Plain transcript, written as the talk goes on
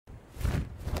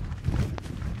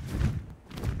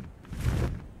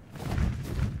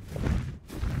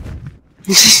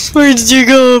Where did you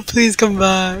go? Please come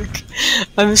back.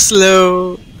 I'm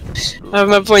slow. I have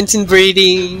my points in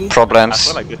breeding. Problems. I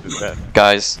feel like this is bad.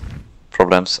 Guys.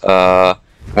 Problems.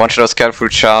 One shadow scale, full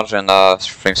charge, and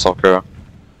flame stalker.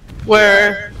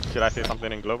 Where? Should I say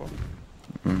something in global?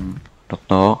 Don't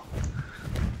know.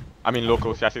 I mean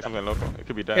local. Should I say something local? It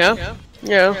could be that. Yeah?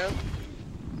 Yeah.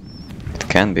 It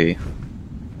can be.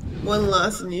 One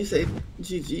loss and you say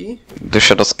GG. The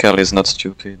shadow scale is not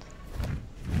stupid.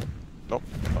 Nope,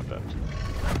 not that.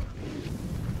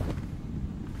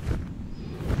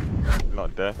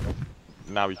 Not death.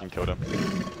 Now we can kill them.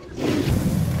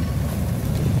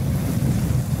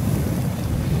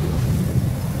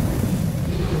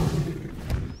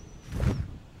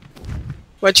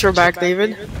 Watch your back,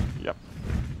 David. Yep.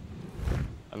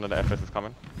 Another FS is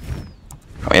coming.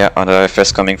 Oh yeah, another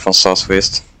FS coming from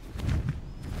southwest.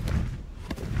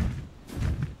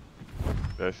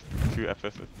 There's 2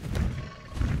 FSs.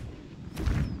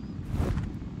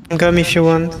 Come if you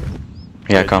want.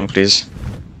 Yeah, come please.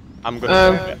 I'm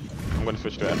gonna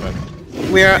switch to FS.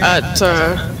 We are at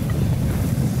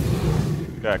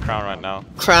Yeah, crown right now.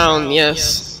 Crown,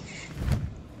 yes.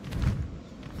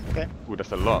 Ooh,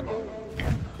 that's a lot.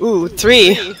 Ooh,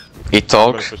 3. He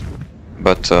talk,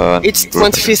 but It's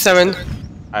 23-7.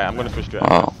 I'm gonna switch to FS.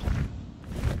 Oh.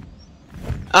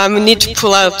 I need to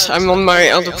pull out. I'm on my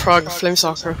Elder Prague Flame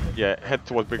Stalker. Yeah, head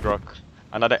towards Big Rock.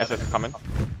 Another SS is coming.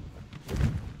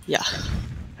 Yeah.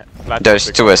 Fly There's towards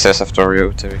Big 2 Rock. SS after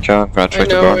you, Terika. I'm gonna try I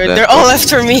to know, burn them. they're all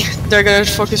after me. They're gonna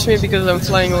focus me because I'm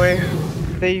flying away.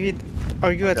 David,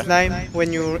 are you at Lime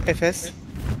when you're FS?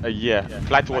 Yeah,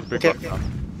 fly towards Big Okay. Rock now.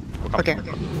 We'll come Okay. to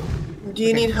Big Rock. Do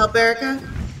you need help, Erica?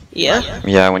 Yeah?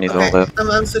 Yeah, we need all Okay, that.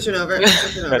 I'm switching over. I'm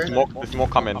switching over. There's more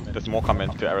coming. There's more coming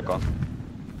to Erica.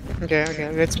 Okay, okay,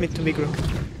 let's meet to Big Rock.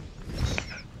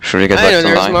 Should we get I back know to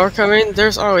there's line? more coming.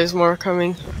 There's always more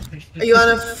coming. Are you on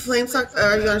a flame stock?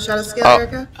 Are you on a shadow scale, Oh.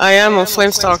 Erica? I am a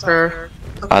Flame Stalker.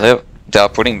 They are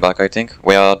pulling back, I think.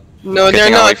 We are No, they're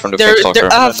getting away not. from the They're, Flame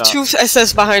Stalker. I have No, no. 2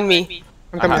 SS behind me.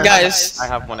 Guys. I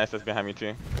have 1 SS behind me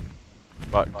too.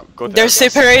 But go to They're Erica.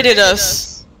 separated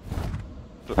us.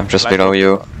 I'm just Fly below towards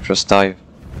you. Big Rock. Just dive.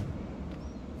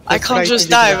 I can't just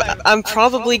dive. I'm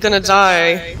probably gonna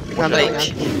die.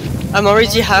 Like, I'm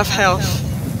already half health.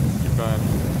 Keep going.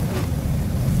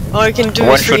 All I can do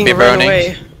One is should freaking be run burning.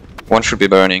 away. One should be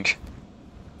burning.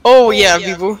 Oh yeah,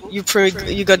 Bibu,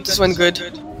 you got this one good.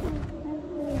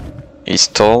 He's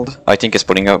stalled. I think he's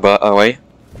pulling away.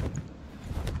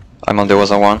 I'm on the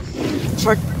other one.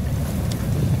 Fuck.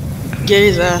 Get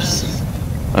his ass.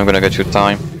 I'm gonna get you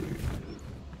time.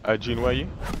 Gene, where are you?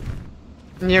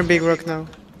 Near Big Rock now.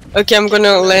 Okay, I'm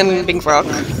gonna land in Big Rock.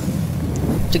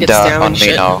 To get They're stam on and me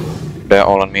shit. now. They're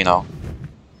all on me now.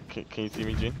 Can you see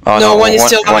me, Gene? Oh, No, one is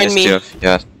still one behind is me. still-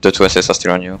 yeah, the 2 SS are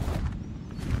still on you.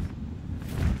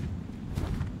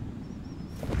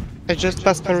 I just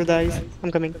passed Paradise.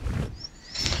 I'm coming.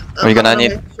 We're gonna on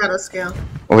need- a shadow scale.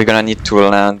 We're gonna need to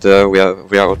land. We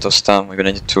are out of stun. We're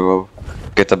gonna need to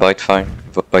get a bite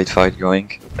fight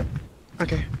going.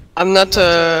 Okay. I'm not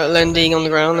landing on the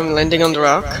ground, I'm landing on the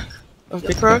rock. Of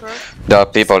Big Rock. There are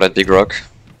people at Big Rock.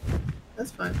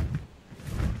 That's fine.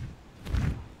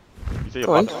 You say you're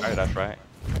Go on. about to fire, that's right.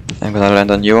 I'm gonna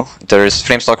land on you. There is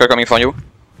Flame Stalker coming for you.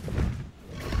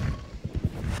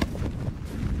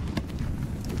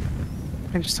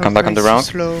 I'm just Come back on the rock.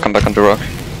 slow. Come back on the rock.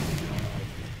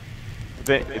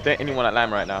 Is there anyone at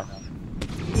Lime right now?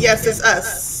 Yes, it's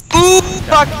us. Ooh,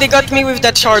 fuck, they got me with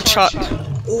that shard shot.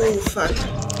 Ooh, fuck.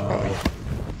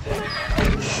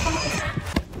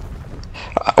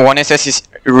 One SS is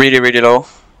really low.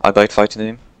 I bite fighting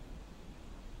him.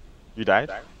 You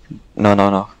died?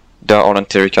 No. They're all on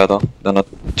Terika though. They're not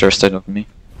interested in me.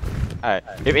 Alright,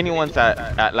 if anyone's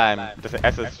at Lime, there's an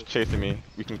SS chasing me,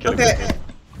 we can kill him. Okay.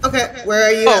 Okay, where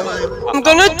are you at, Lime? I'm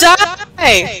gonna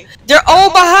die! They're all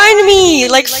behind me!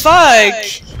 Like fuck!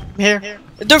 Here.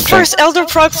 The first Elder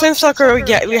Prague Flame Stalker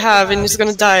we have and it's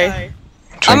gonna die.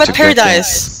 Trying I'm to at get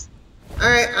Paradise.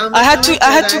 Alright, I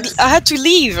had to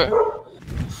leave.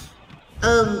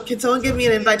 Can someone give me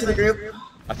an invite to the group?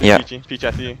 I see Yeah. Peachy. Peachy,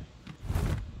 I see you.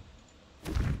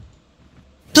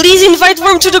 Please invite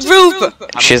Worm to the group!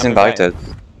 She's I'm invited.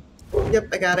 Yep,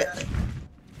 I got it.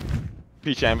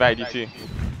 Peachy, I invited you too.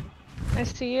 I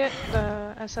see it.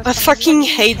 The SS. I fucking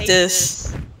hate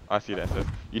this. I see that SS.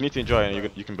 You need to enjoy it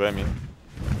and you can burn me.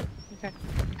 Okay.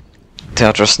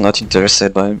 They're just not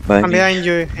interested by I'm me. behind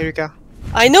you, Erika.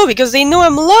 I know because they know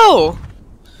I'm low.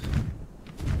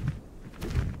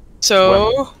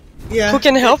 So Yeah. who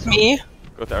can help me?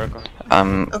 Go to Erica.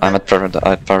 I'm Okay. at Paradise.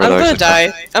 I'm gonna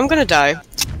die. I'm gonna die.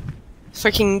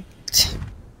 Fucking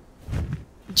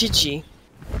GG.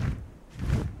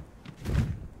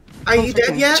 Are you dead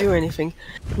fucking yet? do anything.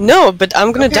 No, but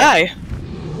I'm gonna die.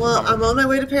 Well, I'm on my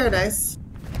way to paradise.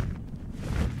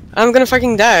 I'm gonna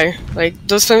fucking die. Like,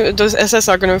 those SS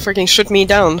are gonna fucking shoot me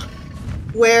down.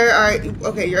 Where are you?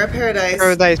 Okay, you're at paradise.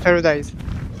 Paradise.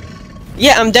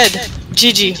 Yeah, I'm dead.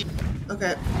 GG.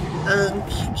 Okay.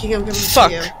 King, I'm coming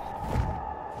Fuck. to you.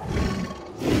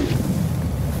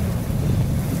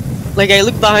 Like, I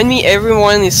look behind me,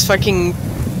 everyone is fucking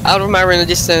out of my range of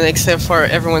distance except for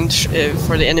everyone,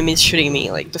 for the enemies shooting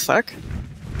me. Like, the fuck?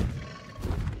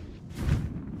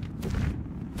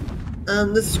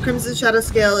 This Crimson Shadow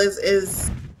Scale is...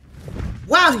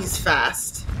 Wow, he's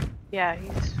fast. Yeah,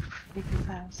 he's freaking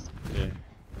fast. Yeah.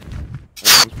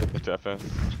 I'm taking to FS.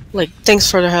 Like, thanks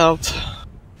for the help. You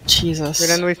Jesus.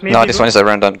 land with me? No, this one is a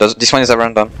random. This one is a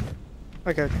random.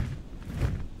 Okay.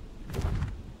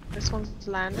 This one's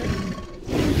landed.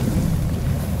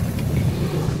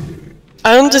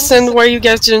 I don't understand why you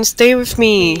guys didn't stay with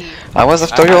me. I was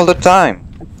after you all the time.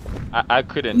 I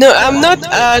couldn't. No, I'm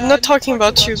not talking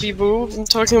about you, Bibu. I'm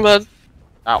talking about...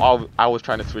 I was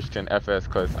trying to switch to an FS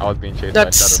because I was being chased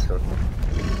That's- by Shadow.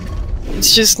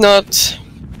 It's just not...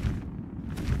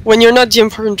 When you're not the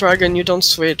important dragon, you don't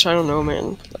switch. I don't know,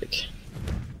 man. Like...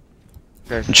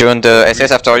 June, the SS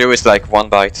after you is like 1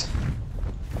 bite.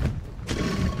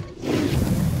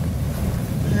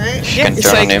 Alright. You can It's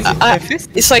turn like, on him.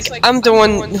 it's like I'm the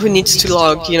one who needs to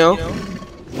log, you know?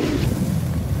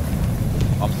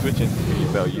 I'm switching to 3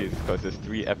 values because there's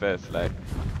 3 FS. Like,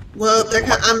 Well,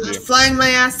 I'm flying my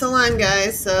ass to line,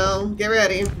 guys, so get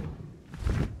ready.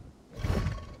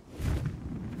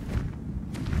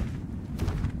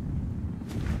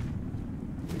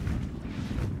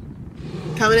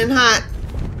 Coming in hot.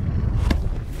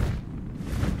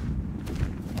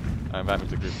 I'm having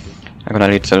to group. I'm gonna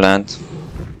lead the land.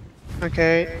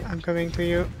 Okay, I'm coming to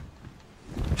you.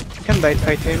 You can fight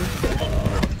him.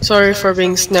 Sorry for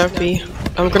being snappy.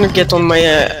 I'm gonna get on my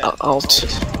alt.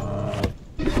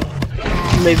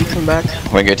 Maybe come back.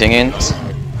 We're getting in.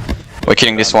 We're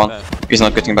killing this one. He's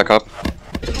not getting back up.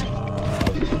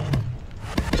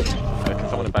 Can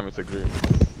someone invite me to group?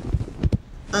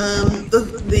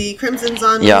 The Crimson's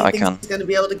on me. Yeah, I Thinks can. he's gonna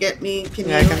be able to get me. Can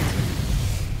Yeah, I you can.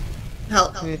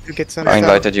 help? I need to get some I stuff.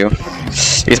 invited you.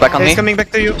 He's back on He's me. coming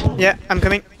back to you. Yeah, I'm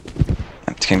coming.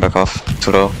 I'm taking back off.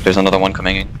 Too low. There's another one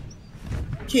coming in.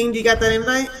 King, do you got that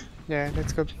invite? Yeah,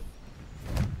 let's go.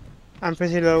 I'm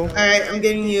pretty low. Alright, I'm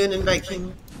giving you an invite,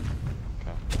 King.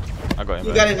 I got him.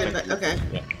 You got an invite, okay.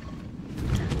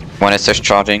 One SS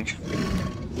charging.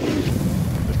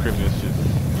 This Crimson is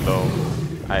just low.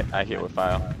 I hit with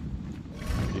fire.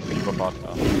 He's super fast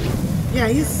now. Yeah,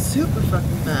 he's super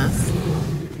fucking fast.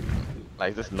 Like,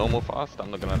 is this normal fast?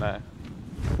 I'm not gonna lie.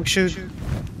 We should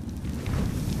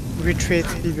retreat,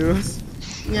 Bibu.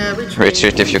 Yeah, retreat.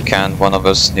 Retreat if you can. One of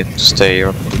us need to stay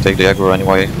or take the aggro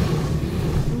anyway.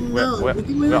 No, Where- we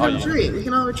can where are you? retreat. We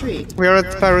can all retreat. We are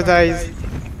at Paradise.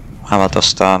 I'm out of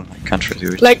stun. I can't really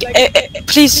do it. Like,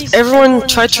 please, everyone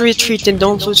try to retreat and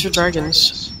don't lose your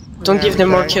dragons. Don't Yeah, give them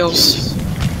more okay. kills.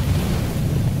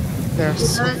 They're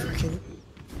so Okay. freaking...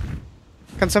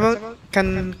 Can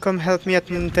someone come help me at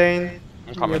mountain?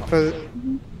 I'm coming.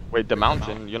 Wait, the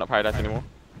mountain? You're not Paradise anymore?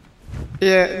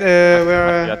 Yeah,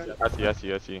 we're... I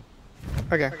see.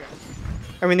 Okay.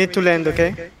 And we need to land,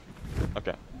 okay?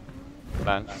 Okay.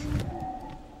 Land.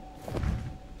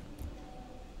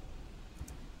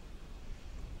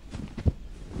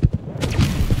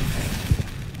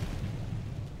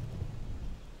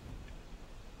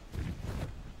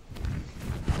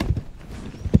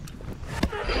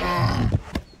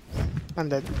 I'm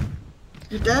dead.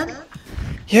 You dead?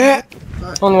 Yeah!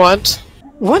 On what?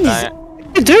 One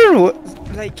is... There!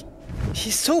 Like...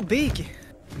 He's so big!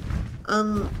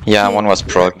 Yeah, King, one was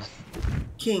prog.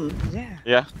 King, Yeah.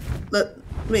 Yeah.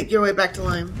 make your way back to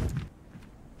Lime.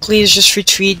 Please just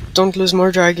retreat, don't lose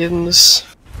more dragons.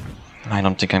 I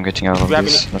don't think I'm getting out of Do you have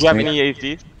this. any, do you have any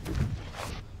ASDs?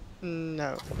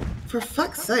 No. For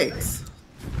fuck's sakes.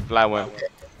 Fly one.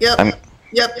 Yep. I'm-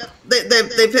 Yep. They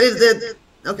pitted the.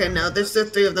 Okay, no, there's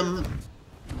 3 of them.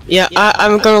 Yeah,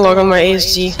 I'm gonna log on my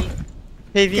ASG.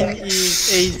 Kevin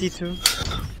is ASD too.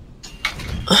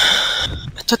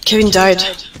 I thought Kevin died.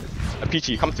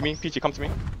 Peachy, come to me. Peachy, come to me.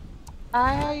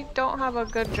 I don't have a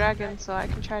good dragon, so I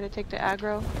can try to take the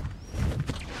aggro.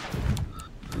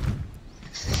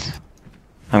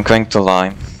 I'm going to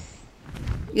Lime.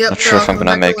 Yep. Not they're sure all if I'm coming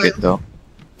gonna back make to it Lime. though.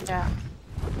 Yeah.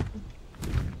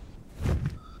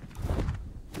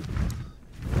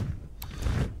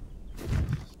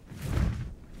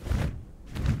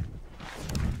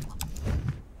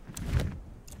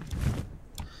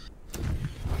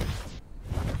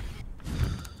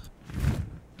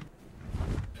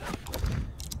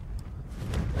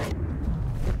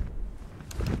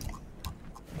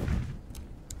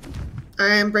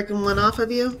 Alright, I'm breaking one off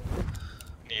of you.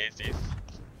 ASDs.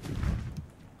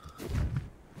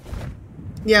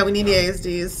 Yeah, we need the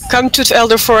ASDs. Come to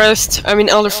Elder Forest. I'm in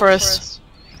Elder Forest.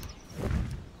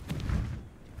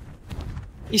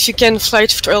 If you can fly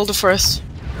to Elder Forest.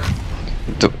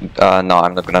 No,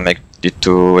 I'm not gonna make it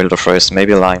to Elder Forest.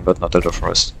 Maybe Lime, but not Elder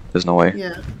Forest. There's no way.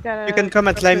 Yeah. You can come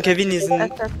at Lime. Kevin is in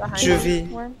SS behind Juvie.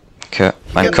 you, Warren. Okay,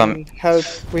 I'm Can coming. help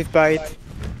with bite.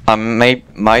 I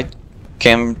might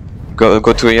can go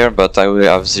to here, but I will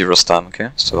have 0 stun.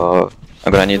 Okay, so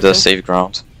I'm gonna need a safe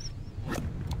ground.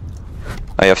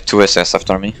 I have 2 SS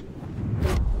after me.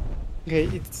 Okay,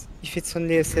 if it's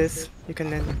only SS, you can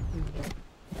land.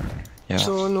 Yeah.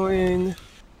 So annoying.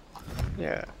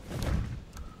 Yeah.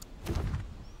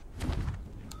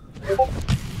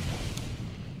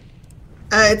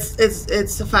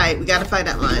 It's a fight. We gotta fight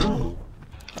at Lime.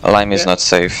 Lime is not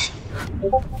safe.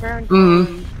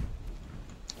 Mm.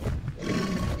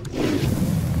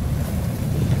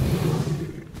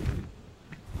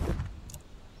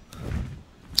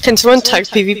 Can someone type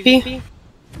PvP?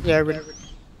 Yeah, I will.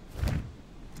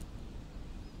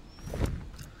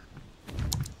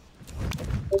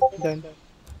 Done.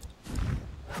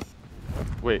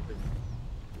 Wait.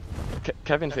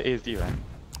 Kevin's the ASD, right?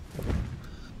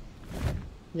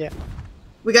 Yeah.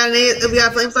 We got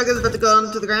flame suckers about to go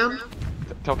onto the ground.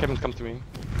 Tell Kevin to come to me.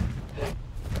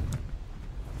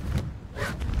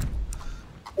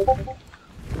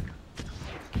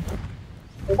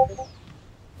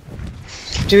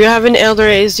 Do you have an Elder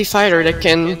ASD fighter that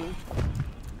can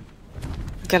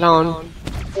get on?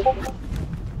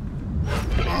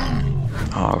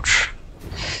 Ouch.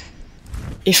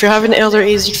 If you have an Elder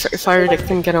ASD fighter that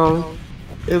can get on,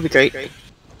 it would be great.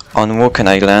 On where can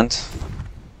I land?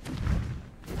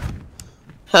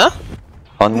 Huh?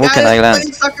 On where can I Flame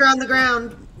land? sucker on the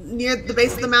ground near the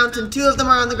base of the mountain. 2 of them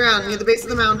are on the ground near the base of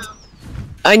the mountain.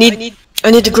 I need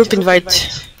a group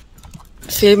invite.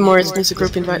 Philip Morris needs a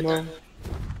group invite.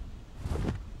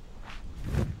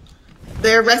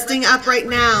 They're resting up right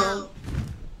now.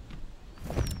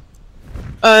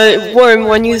 Worm,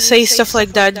 when you say stuff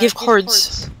like that, give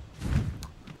chords.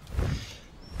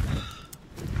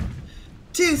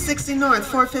 260 north,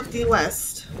 450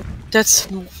 west. That's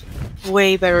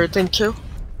way better, thank you.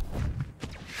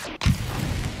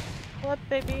 What,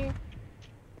 baby?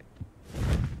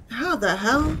 How the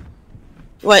hell?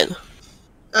 What?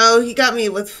 Oh, he got me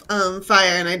with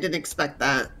fire, and I didn't expect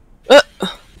that.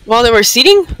 While they were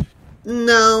seating?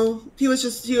 No, he was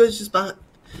just behind.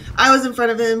 I was in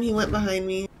front of him. He went behind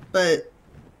me, but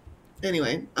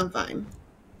anyway, I'm fine.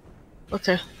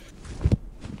 Okay.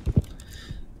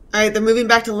 All right, they're moving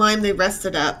back to Lime. They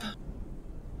rested up.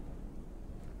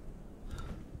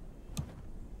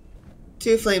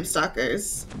 2 flame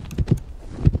stalkers.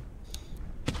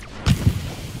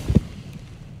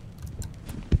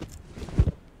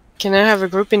 Can I have a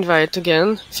group invite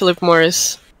again? Philip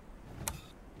Morris.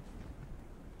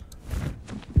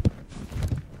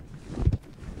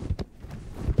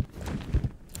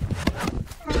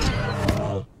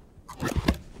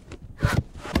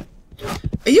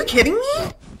 Are you kidding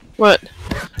me? What?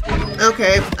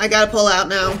 Okay, I gotta pull out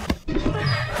now.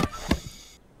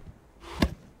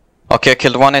 Okay, I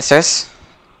killed 1 SS.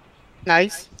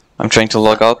 Nice. I'm trying to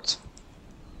log out.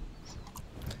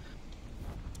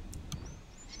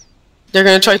 They're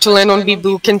gonna try to land on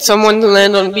Bibu. Can someone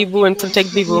land on Bibu and protect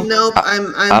Bibu? Nope,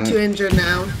 I'm too injured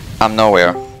now. I'm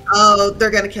nowhere. Oh, they're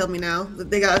gonna kill me now.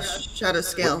 They got a shadow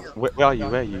scale. Where are you?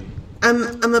 Where are you?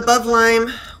 I'm above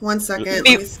Lime. 1 second. Let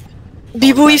me see.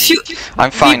 Bibu, if you...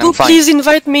 I'm fine, Bibu, I'm fine. please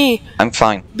invite me. I'm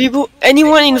fine. Bibu,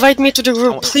 anyone invite me to the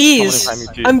group, please. Someone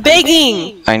invite me too. I'm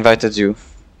begging. I invited you.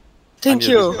 Thank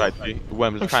you.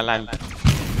 Worms, try and land.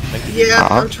 Thank you. Yeah,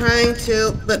 I'm trying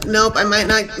to, but nope, I might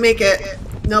not make it.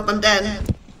 Nope, I'm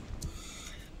dead.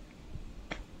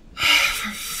 For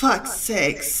fuck's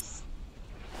sakes.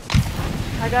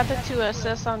 I got the 2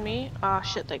 SS on me. Ah,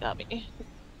 shit, they got me.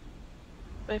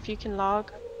 But if you can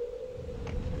log.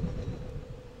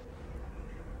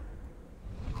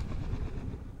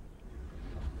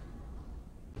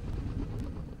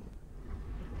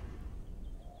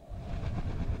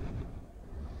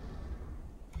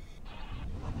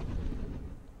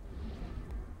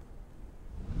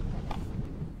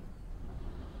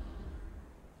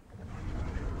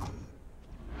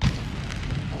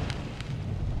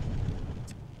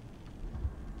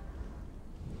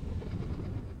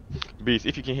 Beast,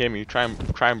 if you can hear me, try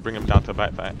and bring him down to a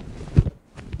bite fight.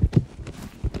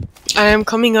 I am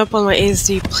coming up on my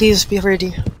ASD. Please be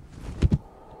ready.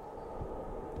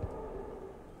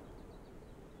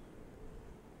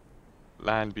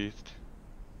 Land Beast.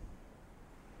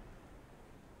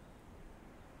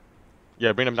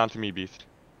 Yeah, bring them down to me, Beast.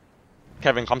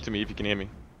 Kevin, come to me if you can hear me.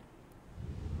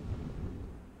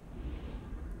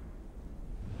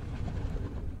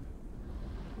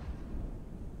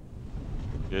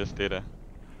 Yeah, just stay there.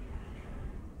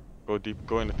 Go deep,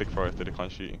 go in the thick forest so they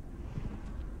can't shoot you.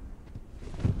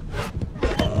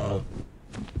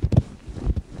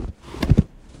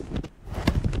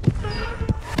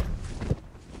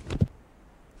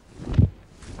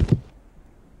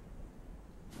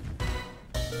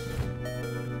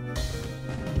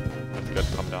 You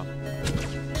guys come down.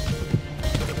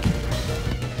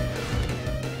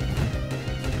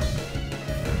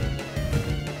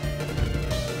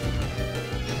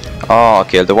 Oh,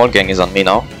 okay, the whole gang is on me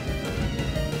now.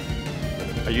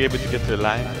 Are you able to get to the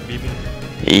line, BB?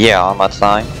 Yeah, I'm at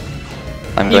line.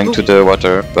 I'm going to the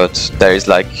water, but there is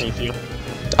like Can you see him?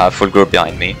 a full group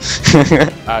behind me.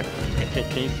 Can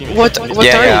you see me? What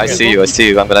yeah, are I you? see you, I see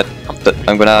you. I'm gonna...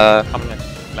 Come in,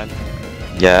 land.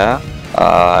 Yeah,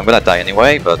 I'm gonna die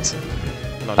anyway, but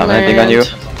No, I'm no, landing on you.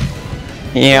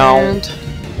 Yeah, And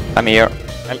I'm here.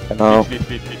 Hello.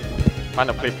 Sleep. Find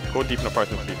a place, go deep in the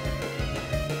forest and sleep.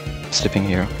 Sleeping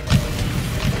here.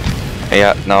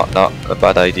 Yeah, no, a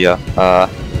bad idea. No.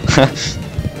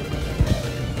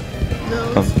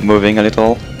 I'm moving a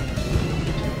little.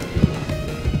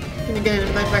 Can you get an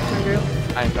invite back to the group?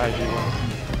 I invite you.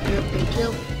 Yep, thank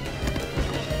you.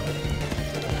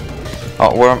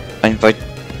 Oh, Worm,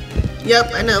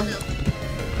 Yep, I know.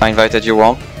 I invited you,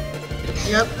 Worm.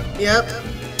 Yep.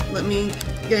 Let me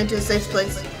get into a safe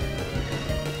place.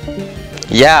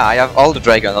 Yeah, I have all the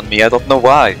dragon on me, I don't know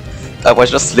why. I was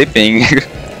just sleeping.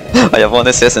 I have one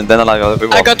SS and then I have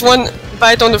everyone. I got 1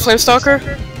 bite on the Flamestalker.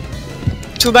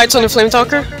 2 bites on the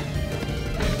Flamestalker.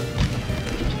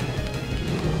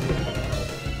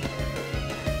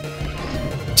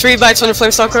 Three bites on the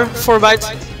Flamestalker. 4 bites.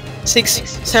 6,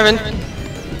 7.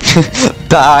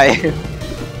 Die!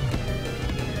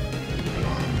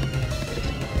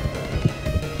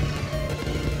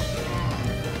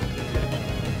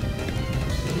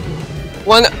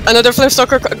 Another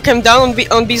Flamestalker came down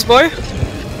on Beast Boy.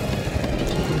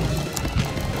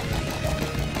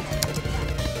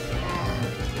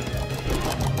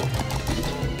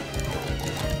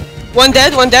 One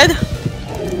dead.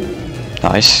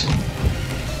 Nice.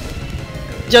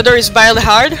 The other is biled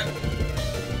hard.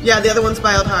 Yeah, the other one's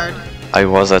biled hard. I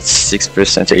was at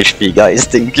 6% HP, guys,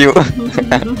 thank you.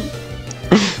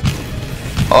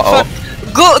 Uh-oh.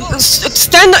 Go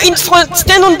stand in front.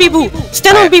 Stand on Bibu.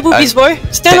 Stand on Bibu, Beast Boy.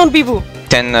 Stand on Bibu.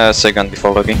 10 seconds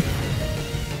before logging.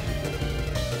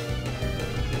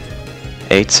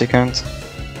 8 seconds.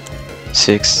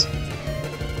 6.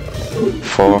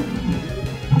 4.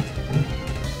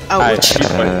 Ouch.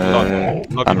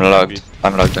 I'm logged.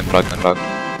 I'm logged.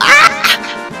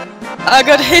 I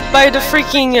got hit by the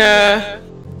freaking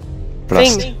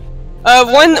Blast. thing.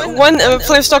 One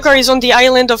Flamestalker is on the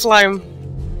island of Lime.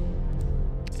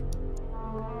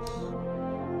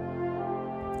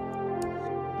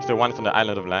 Is there one on the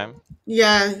island of Lime?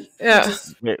 Yeah. Yeah.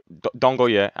 Wait, don't go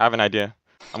yet. I have an idea.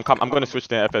 I'm gonna switch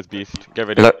to FS Beast. Get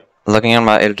ready. Logging on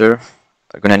my Elder.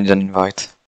 I'm gonna need an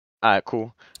invite. Alright,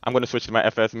 cool. I'm gonna switch to my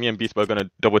FS. Me and Beast are gonna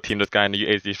double team this guy and the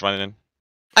UAZ is running in.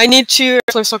 I need 2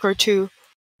 Flamestalker too.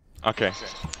 Okay.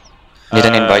 Need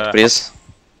an invite, please.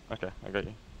 Okay, I got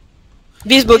you.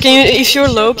 Beastbo, can you, if you're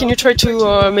low, can you try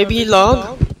to maybe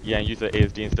log? Yeah, and use the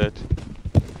ASD instead.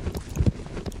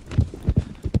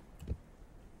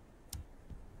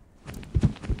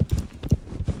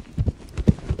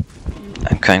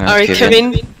 I'm kind of Alright,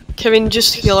 Kevin,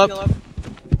 just heal up.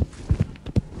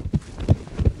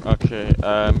 Okay,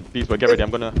 Beastbo, get ready. I'm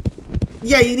gonna.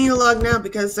 Yeah, you need a log now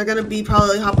because they're gonna be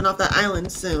probably hopping off that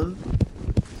island soon.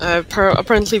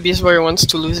 Apparently Beastboy wants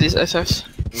to lose his FF.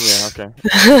 Yeah, okay.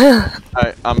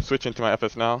 Alright, I'm switching to my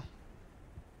FS now.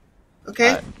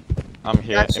 Okay? I'm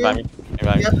here. Got you.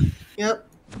 Invite me. Yep.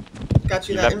 Got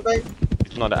you that invite?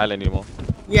 It's not the island anymore.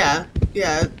 Yeah.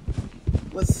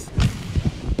 Was...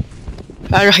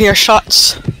 I hear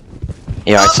shots.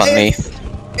 Yeah, it's on me.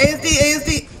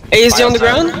 ASD! ASD on the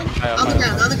ground? On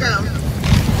the ground.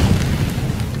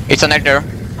 It's an Elder.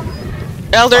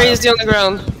 Elder ASD on the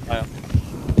ground. Fire.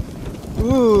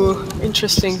 Ooh,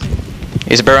 interesting.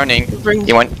 He's burning.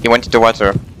 He went into the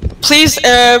water. Please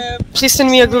send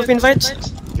me a group invite.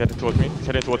 He's heading towards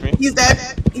me. He's dead.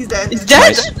 He's dead?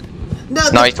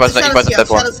 Nice. No, it wasn't that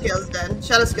one. Shadowscale's dead.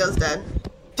 Shadowscale's dead.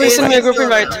 Please send me a group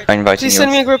invite. I'm inviting Please you.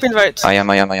 send me a group invite. I am.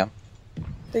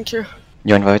 Thank you.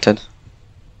 You're invited.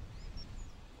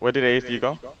 Where did ASD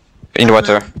go? In the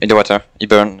water. He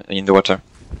burned in the water.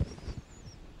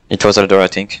 It was Elder, I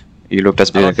think. He looked as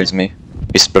big as me.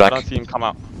 He's I black. don't see him come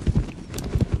out.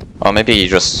 Or maybe he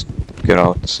just get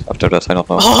out after that, I don't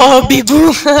know. Oh,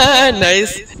 Bibu!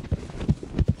 Nice.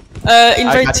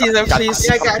 Invite Tiza, please.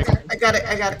 Yeah,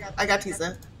 I got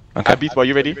Tiza. Okay. Beast Boy,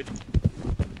 you ready?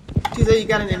 Tiza, you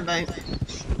got an invite.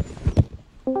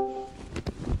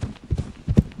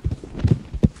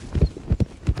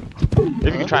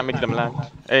 If you can try and make them land.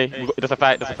 Hey, there's a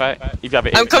fight, there's a fight. If you have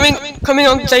it. I'm coming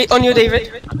on you,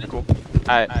 David. Cool.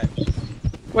 Alright.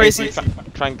 Where is he?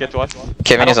 Try and get to us.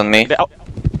 Kevin is on me. Yep,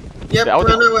 The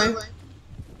elder- run away.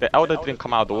 The elder didn't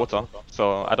come out of the water,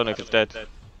 so I don't know if it's dead.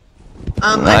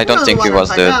 I don't think he was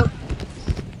dead.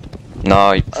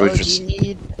 No, he Oh, just... do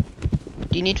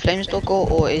you need Flamestalker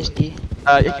or SD?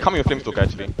 You can come with Flamestalker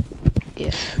actually.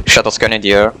 Yeah. Shadow scan in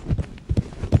the air.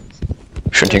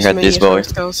 Shooting There's at many this boy.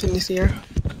 skulls in this year.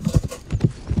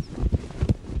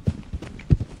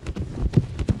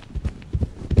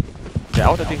 The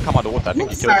elder didn't come out of the water, I think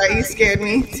he killed. Sorry, you scared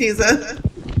me, Tiza.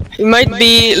 He might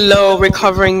be low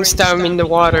recovering stam in the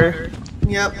water.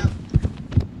 Yep.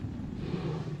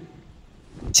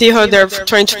 See how they're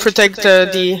trying to protect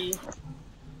the...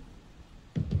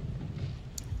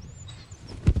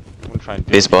 I'm gonna try and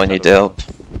This boy need help.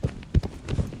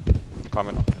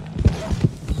 Coming.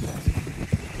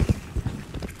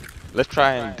 Let's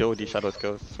try and deal with these shadow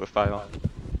skills with fire.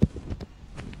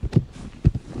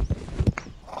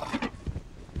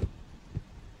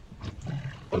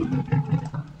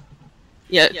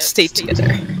 Yeah, stay together.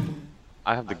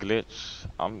 I have the glitch.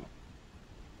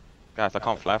 Guys, I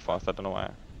can't fly fast, I don't know why.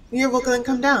 You're welcome to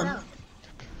come down.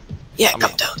 Yeah,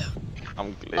 come down.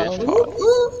 I'm glitched.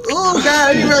 Ooh, God,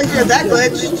 I didn't really hear that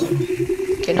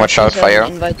glitch. Can Watch I out, please, fire.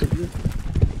 Invite the group.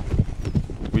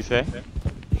 We say?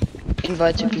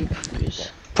 Invite the group,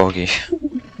 please. Poggy.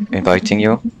 Inviting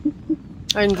you.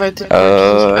 I invited.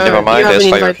 Never mind, you there's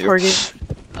haven't fire invited here. Porgy.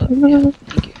 Yeah,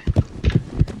 thank you.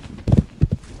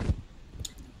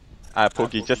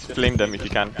 Pokey, just flame them if you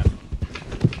can.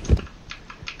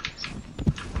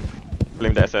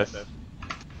 Flame the SS.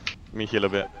 Me heal a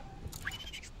bit.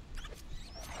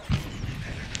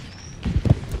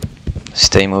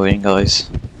 Stay moving, guys.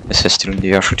 This is still in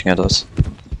the air shooting at us.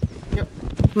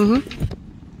 Mm-hmm.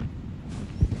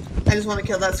 I just want to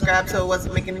kill that scrap so it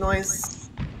wasn't making noise.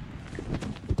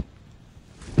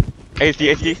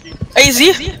 ASD, ASD.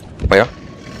 AZ? Where?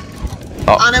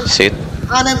 Oh, On him. see it.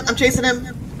 On him, I'm chasing him.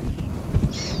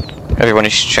 Everyone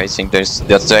is chasing. That's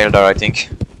the elder, I think.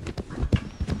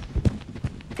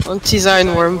 On Tiza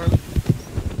and Worm.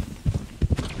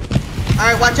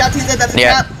 Alright, watch out, Tiza, that's a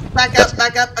Yeah. trap. Back up,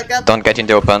 back up, back up. Don't get in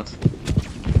the open.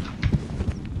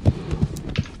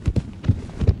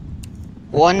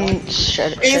 One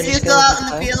shadow AC is still out in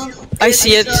the field. I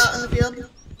see it. Still out in the field.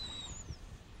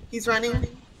 He's running.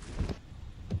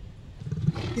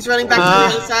 He's running back to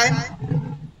the other side.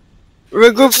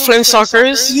 Regroup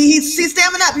Flamestalkers. He's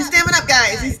stamming up. He's stamming up,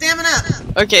 guys. He's stamming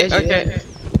up. Okay, okay.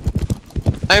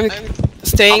 I'm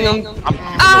staying on.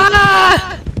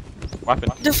 Ah! What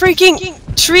happened? The freaking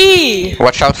tree!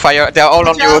 Watch out, fire. They're all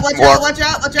on you. Watch War. out, watch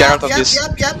out, watch Get out. out of Yep, this.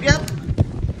 yep.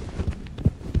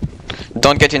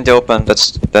 Don't get in the open.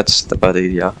 That's the bad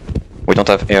idea. We don't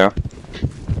have air.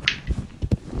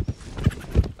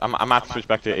 I'm at to switch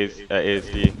back to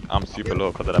ASD. I'm super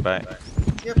low because of that bite.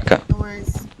 Yep, Okay. no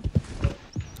worries.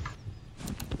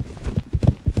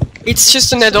 It's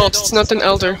just an adult, it's not an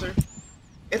elder.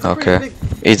 It's a Okay. pretty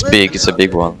big It's flip, big. It's a though.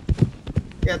 big one.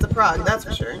 Yeah, it's a prog, that's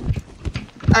for sure.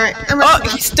 Alright, I'm Oh, ready.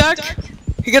 he's stuck!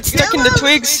 He got stuck in the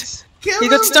twigs! He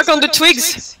got stuck on the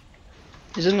twigs!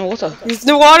 He's in the water. He's in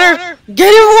the water!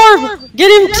 Get him, Worm! Get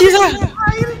him,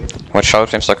 Tiza! Watch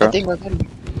out, I Flamestalker. think we're good.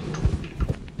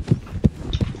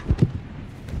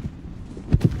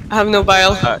 I have no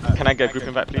bile. Can I get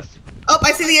grouping back, please? Oh,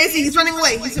 I see the AC, he's running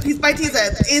away. He's by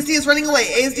Tiza. ASD is running away.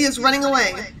 ASD is running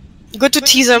away. Go to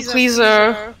Tiza, please,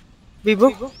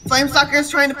 Bibu. Flamestalker is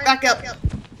trying to back up.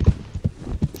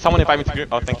 Someone invite me to group.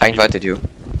 Oh, thank you. I invited you.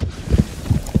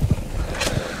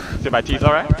 Still by Teaser,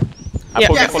 right? Yeah.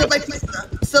 Yeah, still by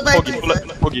Tiza. Still by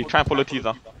Tiza. Poggy, try and follow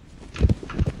Teaser.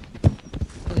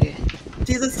 Okay.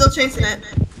 Tiza's still chasing it.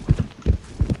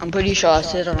 I'm pretty sure I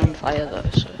set it on fire though,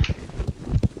 so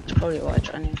that's probably why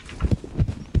it's running.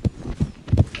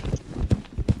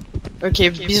 Okay,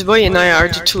 Beast Boy and I are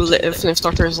the two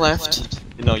Flamestalkers left.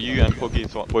 No, you and Poggy.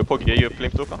 So, wait, Poggy, are you a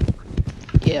Flamestalker?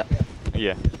 Yeah.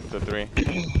 Yeah, so 3.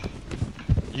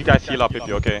 You guys heal up if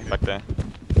you're okay back there.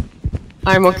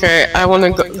 I'm okay, I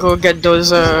wanna go get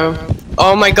those,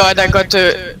 Oh my god, I got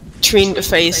a tree in the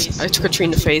face. I took a tree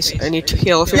in the face. I need to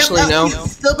heal officially now.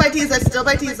 He's still by Tiza, still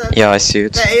by Tiza. Yeah, I see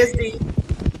it. The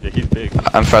ASD. Yeah, he's big.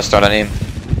 I'm faster than him.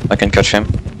 I can catch him.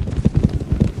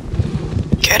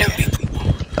 Get him!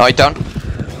 Oh, he down.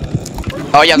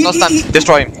 Oh yeah, no stun.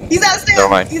 Destroy him. He's out of stance. Never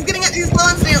mind. He's low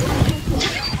on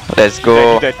stance. Let's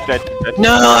go. Dead.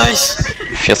 Nice!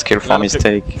 First kill for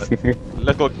mistake.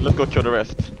 Let's go kill the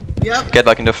rest. Yep. Get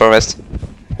back in the forest.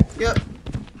 Yep.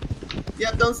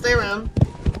 Don't stay around.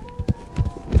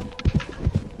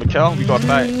 Mikkel, we gotta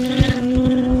fight.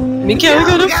 Mika, we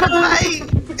gotta fight! fight.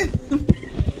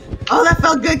 Oh, that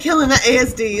felt good killing that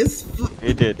ASD.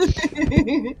 It did.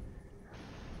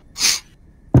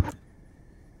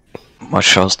 My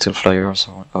shell's still flyers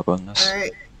up on us.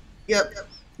 Alright. Yep.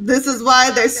 This is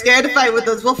why they're scared to fight with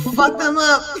us. We'll fuck them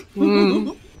up.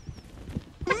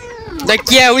 Like,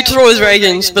 yeah, we throw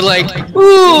dragons, but like,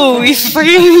 ooh, we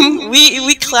freaking,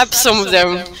 we clap some of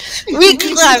them. We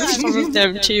clap some of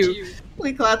them too.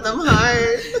 We clapped them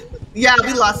hard. Yeah,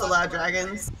 we lost a lot of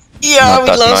dragons. Yeah, Not we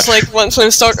that lost much. like 1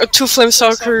 flamestalker, 2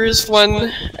 flamestalkers,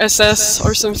 1 SS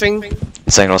or something.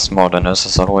 They lost more than us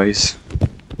as always.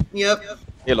 Yep.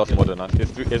 They lost more than us.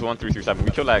 It's 1, 3, 3, 7.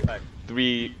 We killed like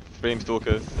 3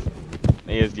 Flamestalkers,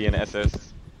 ASD and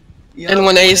SS. Yep. And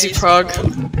 1 AZ Prague.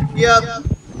 Yep.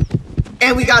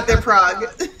 And we got their prog.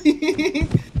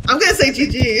 I'm gonna say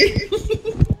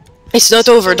GG. It's not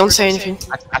over, don't say anything.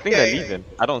 I think they're leaving.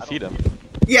 I don't see them.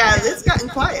 Yeah, it's gotten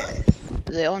quiet.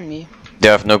 They're on me. They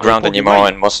have no ground anymore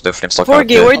and most of the flamestalkers are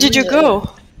Porgy, dead. where did you go?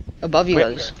 Above you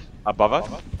Wait. guys. Above us?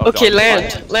 Okay, On the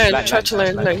land. right. Land, try to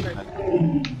land.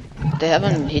 They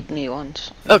haven't hit me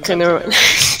once. Okay, never mind.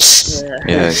 Yeah.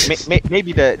 Yeah.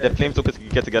 Maybe the Flamestalkers can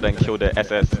get together and kill the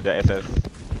SS,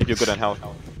 if you're good on health.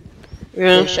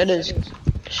 Yeah. The Shadow's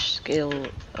skill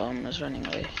is running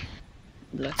away.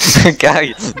 Black.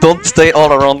 Guy, don't stay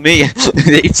all around me.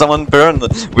 If someone burn,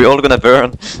 we're all gonna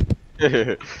burn.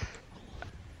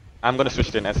 I'm gonna switch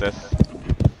to an SS.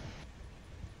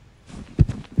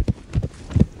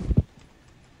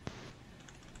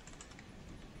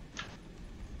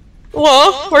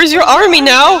 Well, where's your army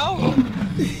now?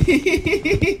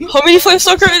 How many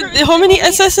how many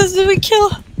SSs did we kill?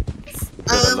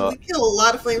 We kill a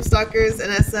lot of Flamestalkers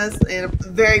and SS and a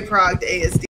very progged ASD.